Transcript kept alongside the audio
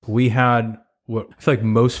We had what I feel like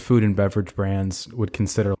most food and beverage brands would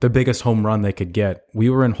consider the biggest home run they could get. We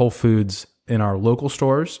were in Whole Foods in our local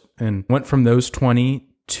stores and went from those 20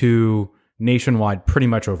 to nationwide pretty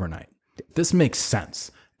much overnight. This makes sense.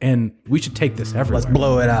 And we should take this everywhere. Let's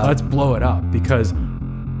blow it out. Let's blow it up because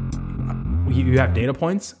you have data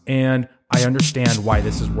points and I understand why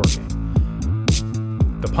this is working.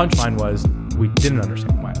 The punchline was we didn't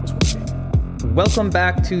understand why it was working. Welcome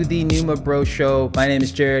back to the Numa Bro Show. My name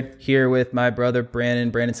is Jared, here with my brother Brandon.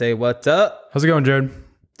 Brandon, say what's up? How's it going, Jared?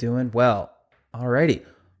 Doing well. Alrighty.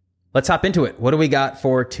 Let's hop into it. What do we got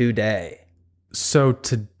for today? So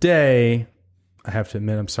today, I have to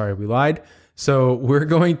admit, I'm sorry we lied. So we're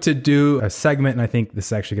going to do a segment, and I think this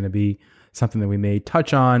is actually going to be something that we may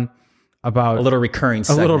touch on about A little recurring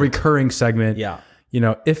segment. Yeah. You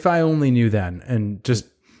know, if I only knew then, and just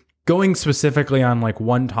going specifically on like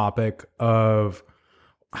one topic of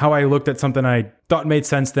how I looked at something I thought made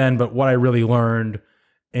sense then, but what I really learned.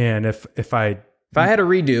 And if I had a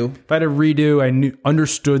redo, I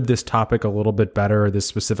understood this topic a little bit better, this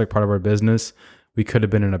specific part of our business, we could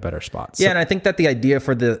have been in a better spot. Yeah, and I think that the idea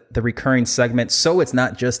for the recurring segment, so it's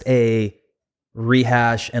not just a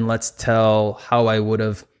rehash and let's tell how I would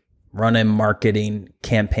have run a marketing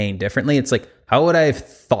campaign differently. It's like, how would I have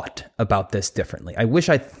thought about this differently? I wish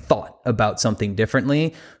I thought about something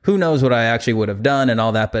differently. Who knows what I actually would have done and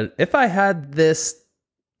all that. But if I had this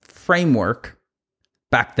framework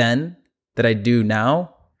back then that I do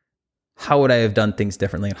now, how would I have done things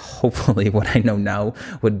differently? And hopefully what I know now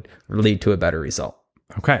would lead to a better result.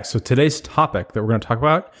 Okay, so today's topic that we're going to talk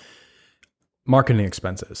about, marketing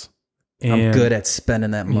expenses. And I'm good at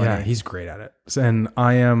spending that money. Yeah, he's great at it. And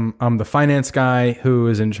I'm the finance guy who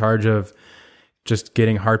is in charge of just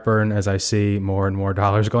getting heartburn as I see more and more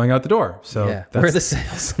dollars going out the door. So yeah, where are the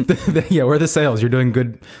sales? Yeah, where are the sales? You're doing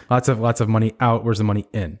good. Lots of money out. Where's the money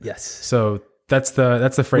in? Yes. So that's the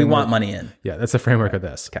framework. We want money in. Yeah, that's the framework of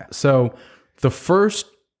this. Okay. So the first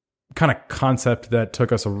kind of concept that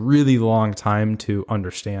took us a really long time to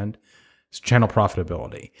understand is channel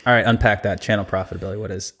profitability. All right, unpack that. Channel profitability. What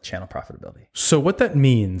is channel profitability? So what that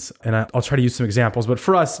means, and I'll try to use some examples, but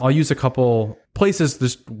for us, I'll use a couple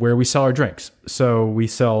places where we sell our drinks. So we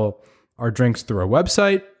sell our drinks through our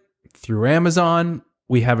website, through Amazon.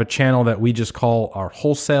 We have a channel that we just call our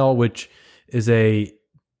wholesale, which is a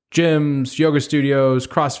gyms, yoga studios,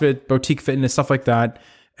 CrossFit, boutique fitness, stuff like that.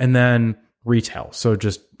 And then retail. So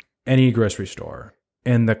just any grocery store.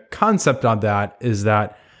 And the concept on that is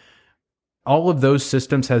that all of those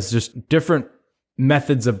systems has just different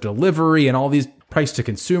methods of delivery and all these price to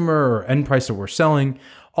consumer or end price that we're selling,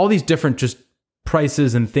 all these different just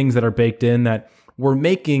prices and things that are baked in that we're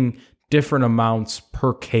making different amounts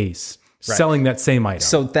per case, right, selling that same item.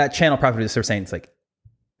 So that channel profitability, so we're saying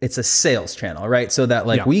it's a sales channel, right? So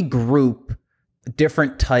that we group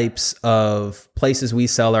different types of places we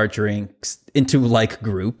sell our drinks into like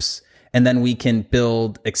groups. And then we can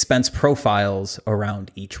build expense profiles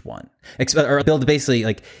around each one. Or build basically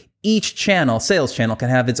like each channel, sales channel can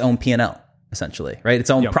have its own P&L essentially, right? Its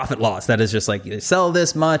own profit loss. That is just like you sell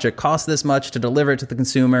this much, it costs this much to deliver it to the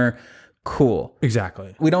consumer. Cool.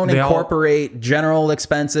 Exactly. We don't incorporate general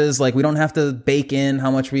expenses. Like we don't have to bake in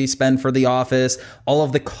how much we spend for the office, all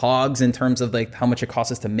of the COGS in terms of like how much it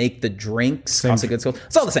costs us to make the drinks, cost of goods sold.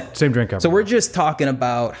 It's all the same. Same drink. So we're just talking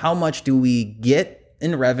about how much do we get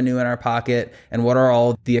in revenue in our pocket and what are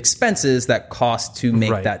all the expenses that cost to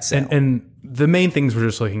make that sale. And the main things we're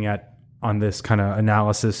just looking at on this kind of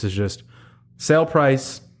analysis is just sale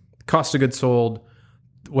price, cost of goods sold,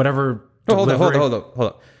 whatever. Hold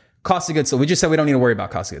on. Cost of goods sold. We just said we don't need to worry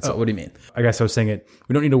about cost of goods sold. What do you mean? I guess I was saying it.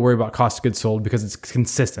 We don't need to worry about cost of goods sold because it's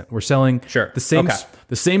consistent. We're selling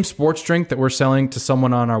the same sports drink that we're selling to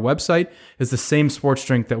someone on our website is the same sports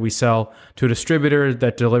drink that we sell to a distributor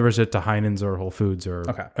that delivers it to Heinen's or Whole Foods or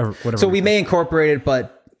whatever. So we may incorporate it,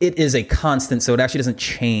 but it is a constant, so it actually doesn't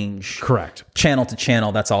change. Correct. Channel to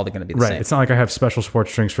channel, that's all they're going to be the same. It's not like I have special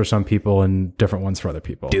sports drinks for some people and different ones for other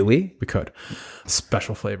people. Do we? We could.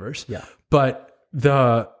 Special flavors. Yeah. But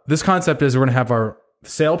this concept is we're going to have our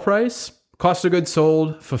sale price, cost of goods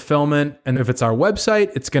sold, fulfillment, and if it's our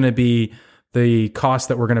website, it's going to be the cost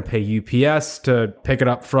that we're going to pay UPS to pick it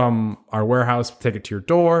up from our warehouse, take it to your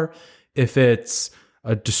door. If it's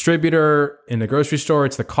a distributor in a grocery store,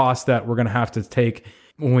 it's the cost that we're going to have to take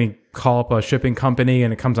when we call up a shipping company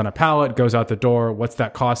and it comes on a pallet, goes out the door. What's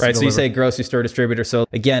that cost? Right. So you say grocery store distributor. So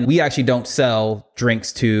again, we actually don't sell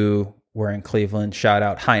drinks to we're in Cleveland, shout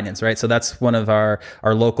out Heinen's, right? So that's one of our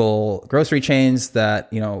local grocery chains that,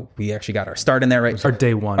 we actually got our start in there, right? Our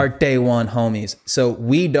day one. Our day one homies. So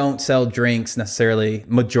we don't sell drinks necessarily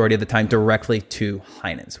majority of the time directly to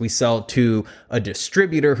Heinen's. We sell to a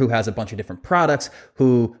distributor who has a bunch of different products,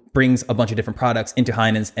 who brings a bunch of different products into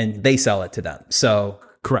Heinen's and they sell it to them. So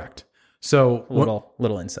correct. So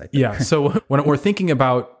little insight there. Yeah. So when we're thinking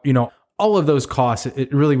about, all of those costs,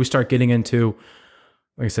 it really, we start getting into,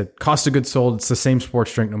 like I said, cost of goods sold. It's the same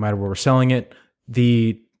sports drink no matter where we're selling it.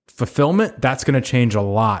 The fulfillment, that's going to change a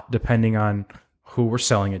lot depending on who we're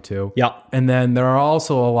selling it to. Yeah. And then there are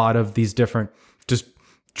also a lot of these different just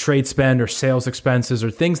trade spend or sales expenses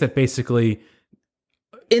or things that basically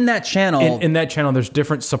in that channel, in that channel, there's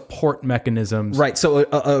different support mechanisms. Right. So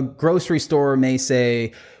a grocery store may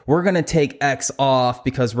say, we're going to take X off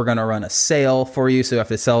because we're going to run a sale for you. So you have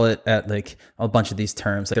to sell it at like a bunch of these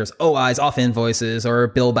terms. Like there's OIs, off invoices, or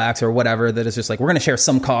bill backs or whatever that is just like, we're going to share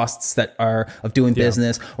some costs that are of doing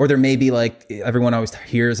business. Or there may be like, everyone always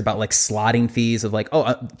hears about like slotting fees of like,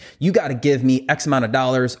 you got to give me X amount of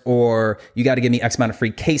dollars, or you got to give me X amount of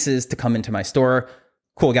free cases to come into my store.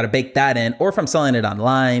 Cool, got to bake that in. Or if I'm selling it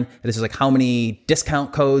online, it's just like how many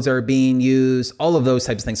discount codes are being used, all of those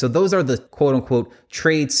types of things. So those are the quote unquote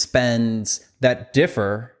trade spends that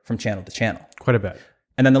differ from channel to channel. Quite a bit.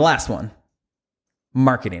 And then the last one,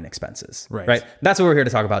 marketing expenses. Right. That's what we're here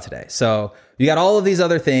to talk about today. So you got all of these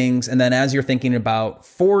other things. And then as you're thinking about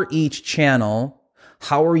for each channel,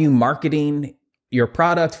 how are you marketing your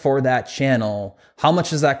product for that channel? How much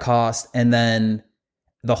does that cost? And then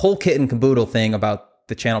the whole kit and caboodle thing about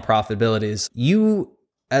the channel profitability is you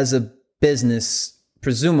as a business,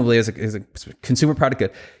 presumably as a consumer product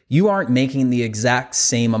good, you aren't making the exact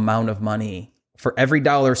same amount of money for every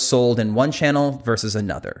dollar sold in one channel versus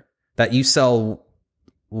another. That you sell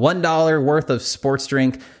 $1 worth of sports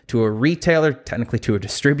drink to a retailer, technically to a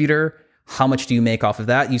distributor. How much do you make off of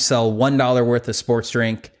that? You sell $1 worth of sports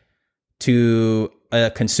drink to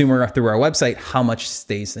a consumer through our website. How much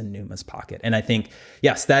stays in Numa's pocket? And I think,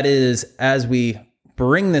 yes, that is, as we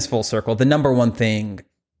bring this full circle, the number one thing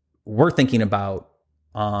we're thinking about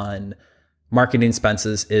on marketing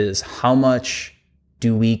expenses is how much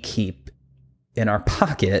do we keep in our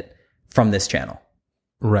pocket from this channel?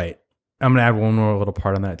 Right. I'm going to add one more little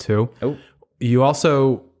part on that too. Oh, you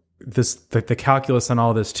also, the calculus on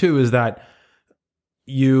all of this too is that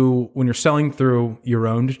when you're selling through your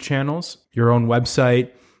own channels, your own website,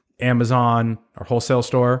 Amazon, our wholesale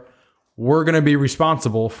store, we're going to be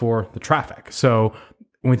responsible for the traffic. So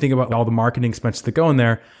when we think about all the marketing expenses that go in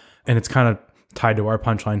there, and it's kind of tied to our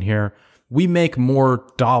punchline here, we make more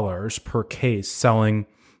dollars per case selling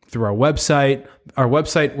through our website. Our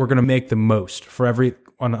website, we're going to make the most for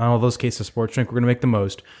on all those cases of sports drink, we're going to make the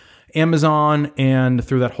most. Amazon and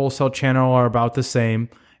through that wholesale channel are about the same,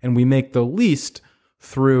 and we make the least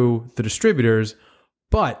through the distributors.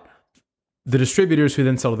 But the distributors who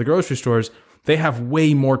then sell to the grocery stores, they have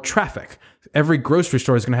way more traffic. Every grocery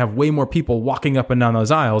store is going to have way more people walking up and down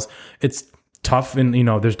those aisles. It's tough, and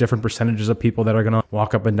there's different percentages of people that are going to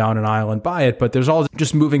walk up and down an aisle and buy it, but there's all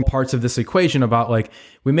just moving parts of this equation about like,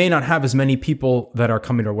 we may not have as many people that are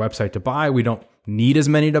coming to our website to buy. We don't need as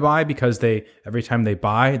many to buy because every time they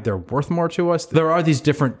buy, they're worth more to us. There are these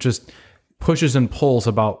different just pushes and pulls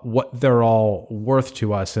about what they're all worth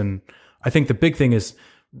to us. And I think the big thing is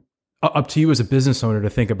up to you as a business owner to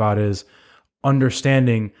think about is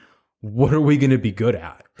understanding what are we going to be good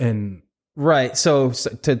at? And right. So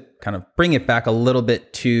to kind of bring it back a little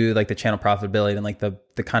bit to like the channel profitability and like the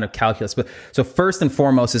kind of calculus. But so first and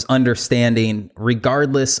foremost is understanding,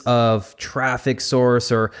 regardless of traffic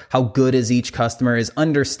source or how good is each customer, is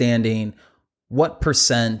understanding what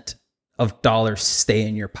percent of dollars stay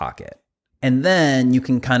in your pocket. And then you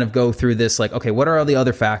can kind of go through this like, okay, what are all the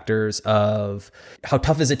other factors of how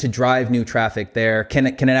tough is it to drive new traffic there? Can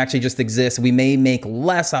it actually just exist? We may make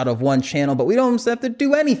less out of one channel, but we don't have to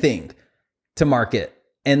do anything to market.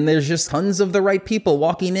 And there's just tons of the right people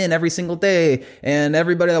walking in every single day. And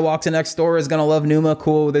everybody that walks in next door is going to love Numa.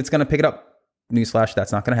 Cool. That's going to pick it up. Newsflash,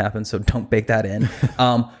 that's not going to happen. So don't bake that in.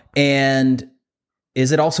 And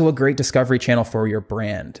is it also a great discovery channel for your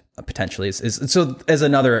brand potentially? So as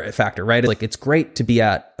another factor, right? Like it's great to be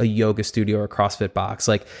at a yoga studio or CrossFit box.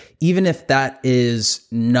 Like even if that is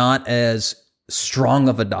not as strong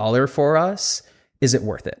of a dollar for us, is it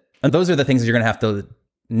worth it? And those are the things that you're going to have to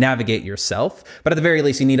navigate yourself. But at the very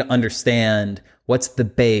least, you need to understand what's the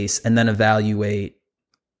base and then evaluate,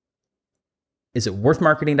 is it worth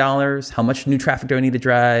marketing dollars? How much new traffic do I need to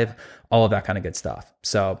drive? All of that kind of good stuff.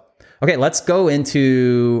 So, okay, let's go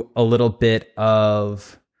into a little bit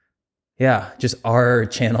of, Yeah, just our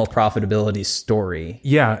channel profitability story.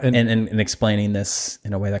 Yeah. And explaining this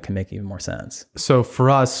in a way that can make even more sense. So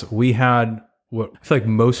for us, we had what I feel like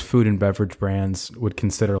most food and beverage brands would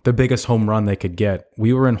consider the biggest home run they could get.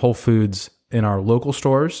 We were in Whole Foods in our local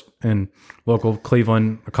stores in local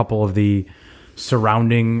Cleveland, a couple of the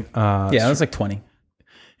surrounding. Yeah, it was like 20.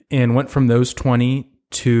 And went from those 20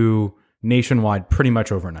 to nationwide pretty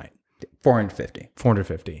much overnight.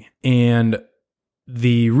 450. And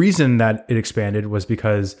the reason that it expanded was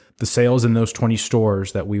because the sales in those 20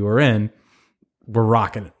 stores that we were in were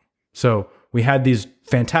rocking it. So we had these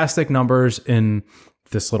fantastic numbers in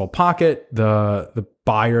this little pocket. The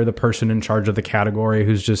buyer, the person in charge of the category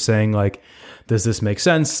who's just saying like, does this make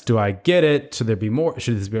sense? Do I get it? Should there be more?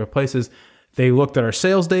 Should this be other places? They looked at our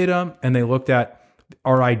sales data and they looked at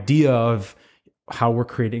our idea of how we're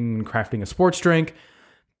creating and crafting a sports drink.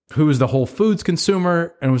 Who is the Whole Foods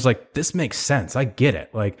consumer, and was like, this makes sense. I get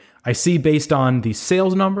it. Like, I see based on the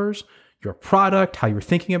sales numbers, your product, how you're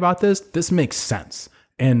thinking about this makes sense.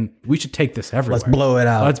 And we should take this everywhere. Let's blow it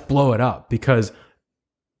out. Let's blow it up because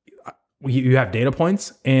you have data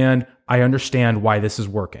points and I understand why this is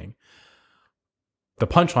working. The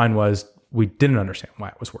punchline was we didn't understand why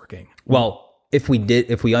it was working. Well, if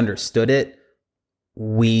we understood it,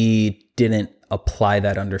 we didn't apply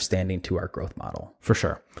that understanding to our growth model. For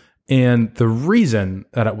sure. And the reason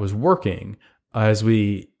that it was working, as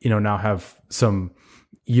we, now have some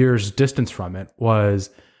years distance from it, was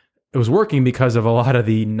working because of a lot of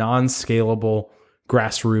the non-scalable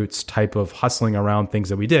grassroots type of hustling around things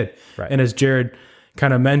that we did. Right. And as Jared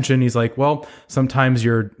kind of mentioned, he's like, well, sometimes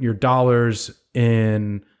your dollars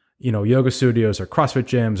in yoga studios or CrossFit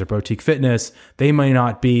gyms or boutique fitness, they may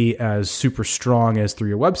not be as super strong as through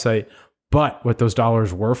your website. But what those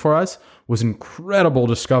dollars were for us was incredible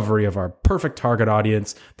discovery of our perfect target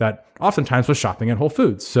audience that oftentimes was shopping at Whole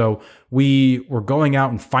Foods. So we were going out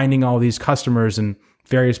and finding all these customers in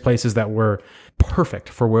various places that were perfect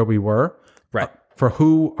for where we were, right? For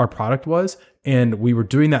who our product was. And we were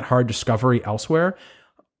doing that hard discovery elsewhere.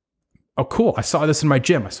 Oh, cool. I saw this in my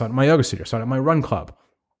gym. I saw it in my yoga studio. I saw it at my run club.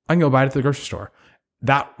 I can go buy it at the grocery store.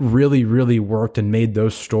 That really, really worked and made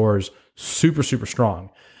those stores super, super strong.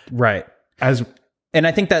 Right. And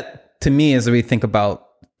I think that to me, as we think about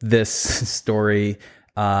this story,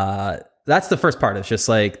 that's the first part. It's just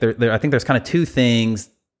like, I think there's kind of two things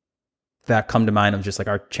that come to mind of just like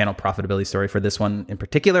our channel profitability story for this one in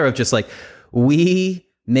particular, of just like, we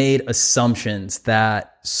made assumptions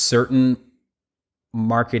that certain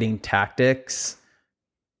marketing tactics,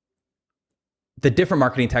 the different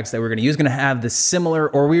marketing tactics that we're going to use, going to have the similar,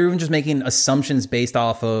 or we were even just making assumptions based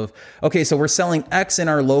off of, okay, so we're selling X in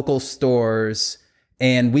our local stores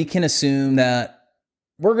and we can assume that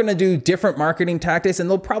we're going to do different marketing tactics and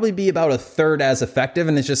they'll probably be about a third as effective.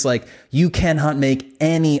 And it's just like, you cannot make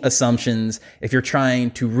any assumptions if you're trying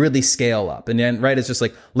to really scale up. And then, right, it's just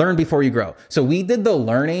like, learn before you grow. So we did the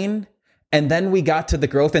learning and then we got to the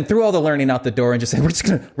growth and threw all the learning out the door and just said, we're just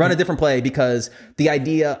going to run a different play, because the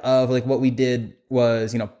idea of like what we did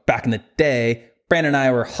was, back in the day, Brandon and I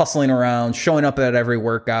were hustling around, showing up at every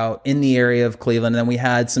workout in the area of Cleveland. And then we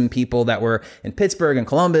had some people that were in Pittsburgh and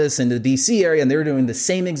Columbus and the DC area, and they were doing the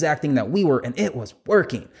same exact thing that we were, and it was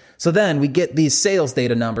working. So then we get these sales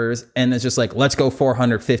data numbers and it's just like, let's go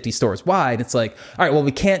 450 stores wide. It's like, all right, well,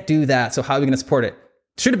 we can't do that. So how are we going to support it?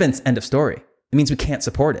 Should have been end of story. It means we can't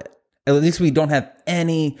support it. At least we don't have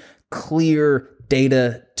any clear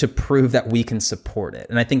data to prove that we can support it.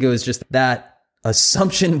 And I think it was just that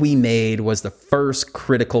assumption we made was the first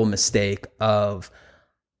critical mistake of,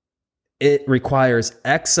 it requires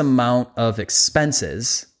X amount of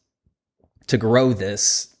expenses to grow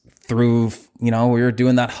this through, we were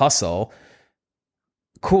doing that hustle.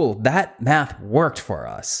 Cool. That math worked for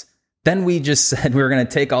us. Then we just said we were going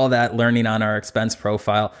to take all that learning on our expense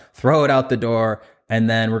profile, throw it out the door, and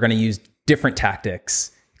then we're going to use different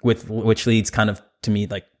tactics, which leads kind of to me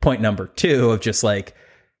like point number 2 of just like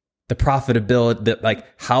the profitability, that like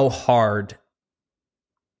how hard,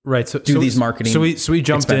 right? So these marketing. So we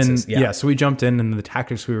jumped expenses. in, yeah. So we jumped in, and the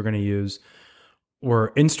tactics we were going to use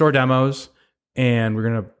were in-store demos, and we're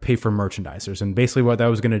going to pay for merchandisers. And basically what that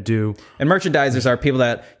was going to do. And merchandisers are people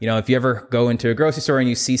that, if you ever go into a grocery store and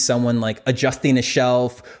you see someone like adjusting a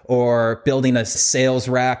shelf or building a sales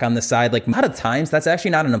rack on the side, like a lot of times that's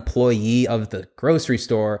actually not an employee of the grocery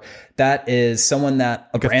store. That is someone that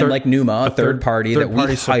a brand like Numa, a third party that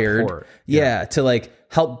we hired. Yeah. To like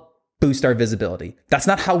help boost our visibility. That's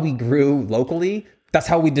not how we grew locally. That's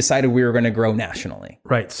how we decided we were going to grow nationally.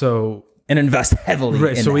 Right. So, and invest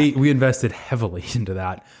heavily in so that. we invested heavily into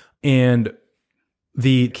that. And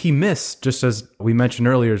The key miss, just as we mentioned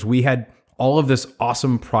earlier, is we had all of this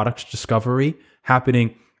awesome product discovery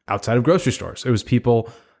happening outside of grocery stores. It was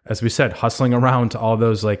people, as we said, hustling around to all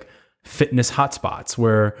those like fitness hotspots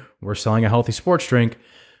where we're selling a healthy sports drink.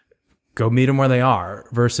 Go meet them where they are,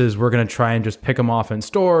 versus we're going to try and just pick them off in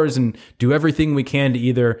stores and do everything we can to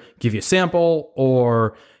either give you a sample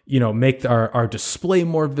or, make our display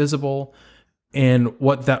more visible. And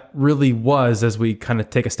what that really was, as we kind of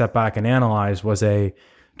take a step back and analyze, was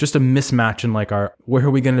just a mismatch in like where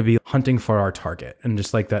are we going to be hunting for our target, and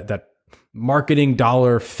just like that marketing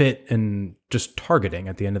dollar fit and just targeting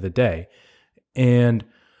at the end of the day. And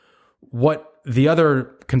what the other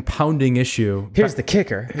compounding issue, here's the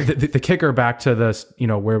kicker. The kicker back to this,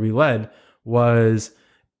 where we led was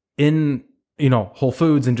in, Whole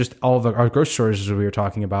Foods and just all of our grocery stores as we were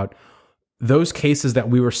talking about, those cases that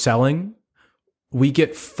we were selling, we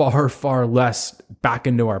get far, far less back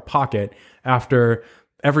into our pocket after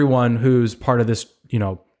everyone who's part of this,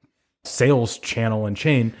 sales channel and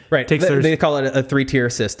chain. Right. They call it a 3-tier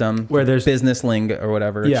system where there's business ling or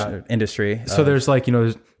whatever industry. So there's like,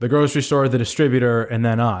 there's the grocery store, the distributor, and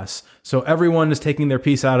then us. So everyone is taking their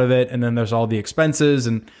piece out of it. And then there's all the expenses,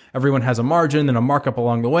 and everyone has a margin and a markup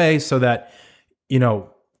along the way so that,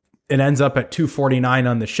 it ends up at $2.49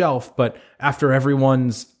 on the shelf. But after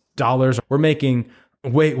everyone's dollars, we're making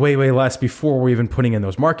way, way, way less before we're even putting in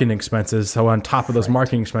those marketing expenses. So on top of those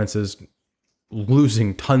marketing expenses,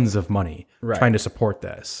 losing tons of money trying to support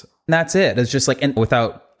this. And that's it. It's just like, and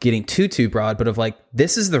without getting too broad, but of like,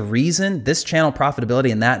 this is the reason, this channel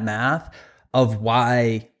profitability and that math of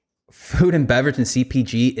why food and beverage and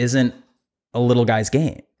CPG isn't a little guy's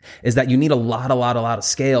game, is that you need a lot of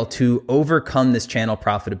scale to overcome this channel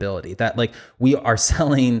profitability. That like, we are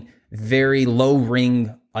selling very low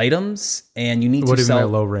ring items, and you need to sell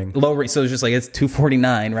low ring. So it's just like, it's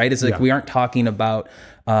 $2.49, right? It's like, we aren't talking about,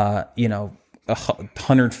 a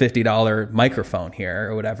 $150 microphone here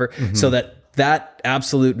or whatever. Mm-hmm. So that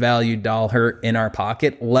absolute value dollar in our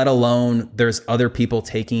pocket, let alone there's other people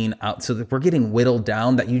taking out. So that we're getting whittled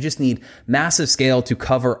down, that you just need massive scale to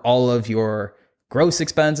cover all of your gross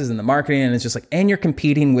expenses and the marketing. And it's just like, and you're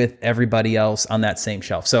competing with everybody else on that same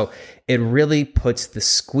shelf. So it really puts the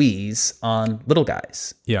squeeze on little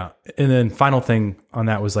guys. Yeah. And then final thing on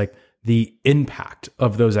that was like the impact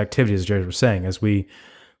of those activities, as Jared was saying, as we're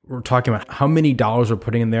talking about how many dollars we're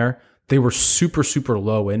putting in there, they were super, super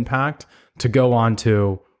low impact to go on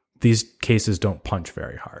to these cases don't punch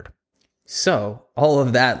very hard. So all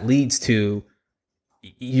of that leads to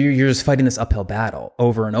you're just fighting this uphill battle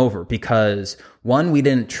over and over, because one, we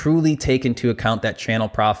didn't truly take into account that channel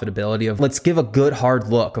profitability of, let's give a good hard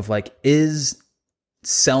look of like, is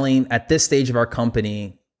selling at this stage of our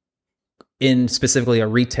company in specifically a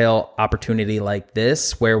retail opportunity like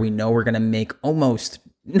this, where we know we're going to make almost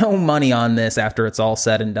no money on this after it's all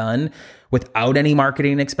said and done without any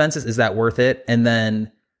marketing expenses, is that worth it? And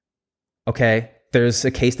then, okay, there's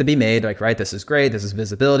a case to be made, like, right, this is great, this is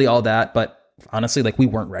visibility, all that, but honestly, like, we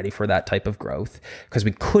weren't ready for that type of growth, because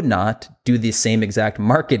we could not do the same exact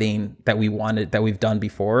marketing that we wanted, that we've done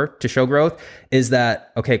before to show growth. Is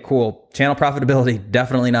that, okay, cool, channel profitability,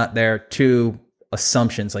 definitely not there. 2,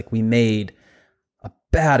 assumptions, like we made a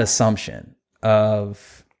bad assumption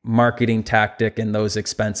of marketing tactic, and those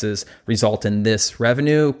expenses result in this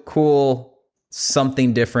revenue. Cool.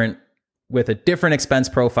 Something different with a different expense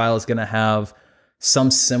profile is going to have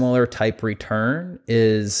some similar type return.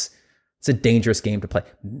 It's a dangerous game to play.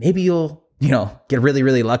 Maybe you'll, get really,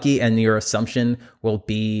 really lucky, and your assumption will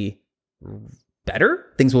be better.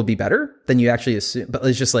 Things will be better than you actually assume. But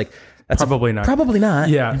it's just like, that's probably not.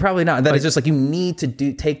 Yeah, probably not. That is just like, you need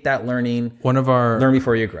to take that learning. Learn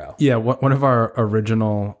before you grow. Yeah, one of our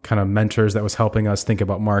original kind of mentors that was helping us think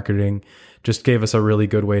about marketing just gave us a really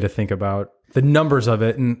good way to think about the numbers of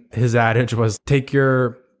it. And his adage was, take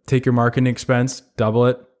your marketing expense, double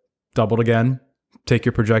it again. Take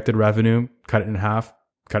your projected revenue, cut it in half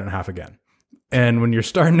again. And when you're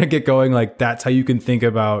starting to get going, like, that's how you can think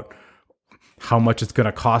about how much it's going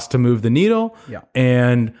to cost to move the needle,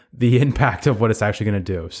 and the impact of what it's actually going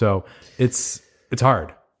to do. So it's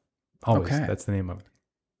hard. Always. Okay. That's the name of it.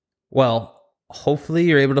 Well, hopefully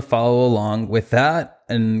you're able to follow along with that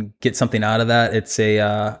and get something out of that. It's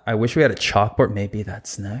I wish we had a chalkboard. Maybe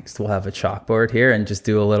that's next. We'll have a chalkboard here and just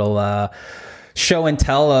do a little show and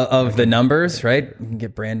tell of the numbers, right? We can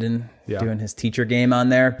get Brandon doing his teacher game on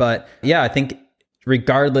there. But yeah, I think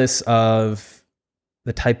regardless of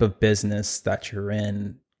the type of business that you're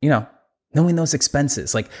in, knowing those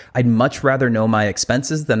expenses, like, I'd much rather know my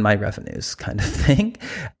expenses than my revenues, kind of thing,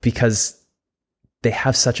 because they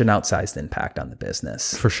have such an outsized impact on the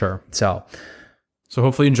business. For sure. So So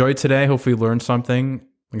hopefully you enjoyed today. Hopefully you learned something.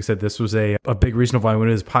 Like I said, this was a big reason why I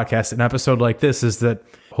wanted this podcast. An episode like this is that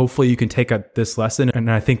hopefully you can take this lesson. And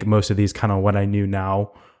I think most of these kind of what I knew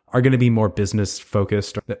now are going to be more business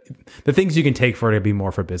focused. The things you can take for it to be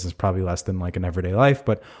more for business, probably less than like an everyday life.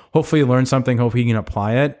 But hopefully you learn something. Hopefully you can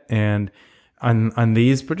apply it. And on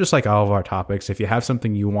these, but just like all of our topics, if you have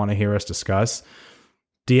something you want to hear us discuss,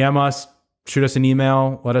 DM us, shoot us an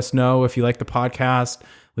email, let us know if you like the podcast,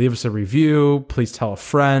 leave us a review, please tell a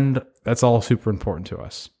friend. That's all super important to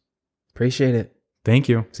us. Appreciate it. Thank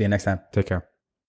you. See you next time. Take care.